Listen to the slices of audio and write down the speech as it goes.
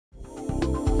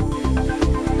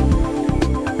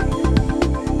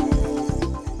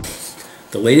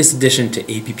The latest addition to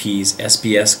APP's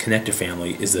SBS connector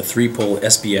family is the 3-pole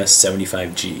SBS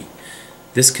 75G.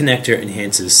 This connector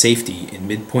enhances safety in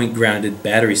midpoint grounded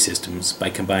battery systems by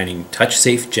combining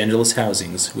touch-safe genderless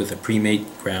housings with a pre-made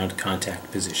ground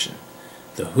contact position.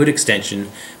 The hood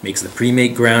extension makes the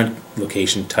pre-made ground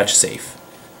location touch-safe.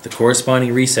 The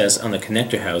corresponding recess on the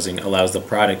connector housing allows the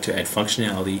product to add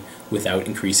functionality without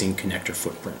increasing connector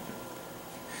footprint.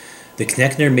 The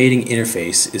connector mating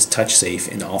interface is touch-safe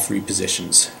in all three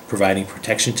positions, providing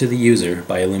protection to the user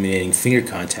by eliminating finger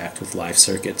contact with live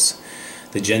circuits.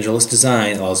 The genderless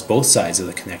design allows both sides of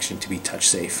the connection to be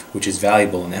touch-safe, which is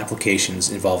valuable in applications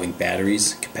involving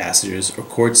batteries, capacitors, or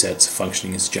cord sets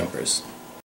functioning as jumpers.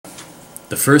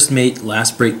 The first mate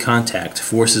last break contact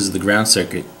forces the ground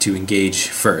circuit to engage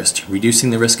first, reducing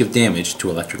the risk of damage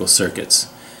to electrical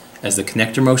circuits. As the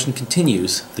connector motion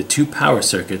continues, the two power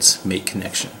circuits make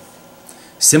connection.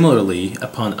 Similarly,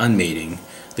 upon unmating,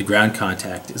 the ground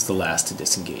contact is the last to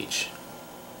disengage.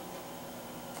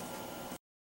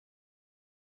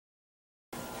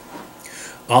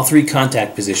 All three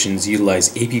contact positions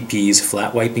utilize APP's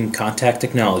flat wiping contact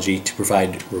technology to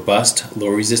provide robust,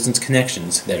 low-resistance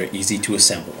connections that are easy to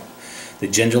assemble. The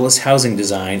genderless housing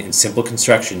design and simple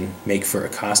construction make for a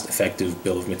cost-effective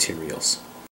bill of materials.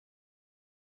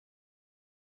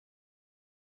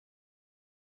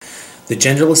 The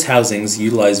genderless housings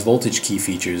utilize voltage key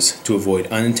features to avoid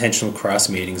unintentional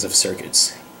cross-matings of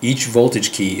circuits. Each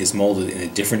voltage key is molded in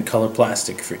a different color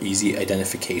plastic for easy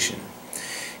identification.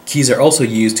 Keys are also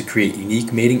used to create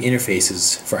unique mating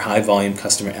interfaces for high-volume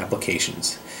customer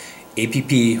applications.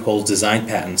 APP holds design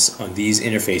patents on these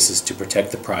interfaces to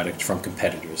protect the product from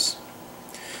competitors.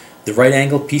 The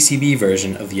right-angle PCB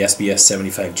version of the SBS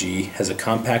 75G has a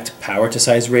compact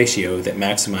power-to-size ratio that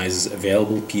maximizes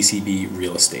available PCB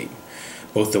real estate.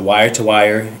 Both the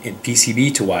wire-to-wire and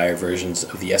PCB-to-wire versions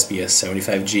of the SBS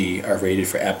 75G are rated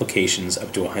for applications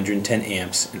up to 110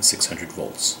 amps and 600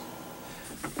 volts.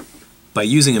 By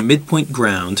using a midpoint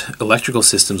ground, electrical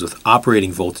systems with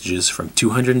operating voltages from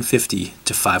 250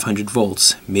 to 500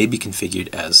 volts may be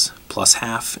configured as plus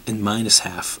half and minus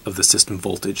half of the system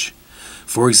voltage.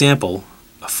 For example,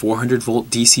 a 400 volt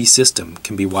DC system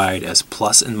can be wired as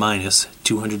plus and minus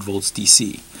 200 volts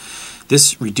DC.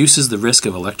 This reduces the risk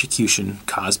of electrocution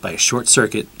caused by a short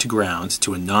circuit to ground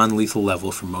to a non-lethal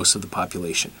level for most of the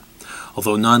population.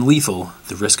 Although non-lethal,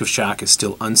 the risk of shock is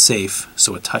still unsafe,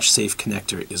 so a touch-safe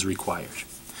connector is required.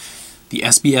 The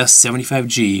SBS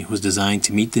 75G was designed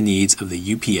to meet the needs of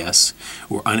the UPS,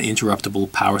 or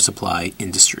uninterruptible power supply,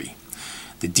 industry.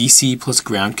 The DC plus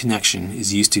ground connection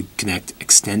is used to connect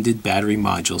extended battery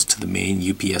modules to the main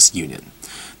UPS unit.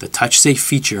 The touch-safe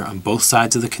feature on both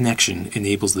sides of the connection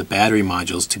enables the battery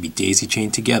modules to be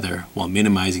daisy-chained together while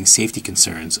minimizing safety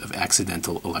concerns of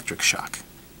accidental electric shock.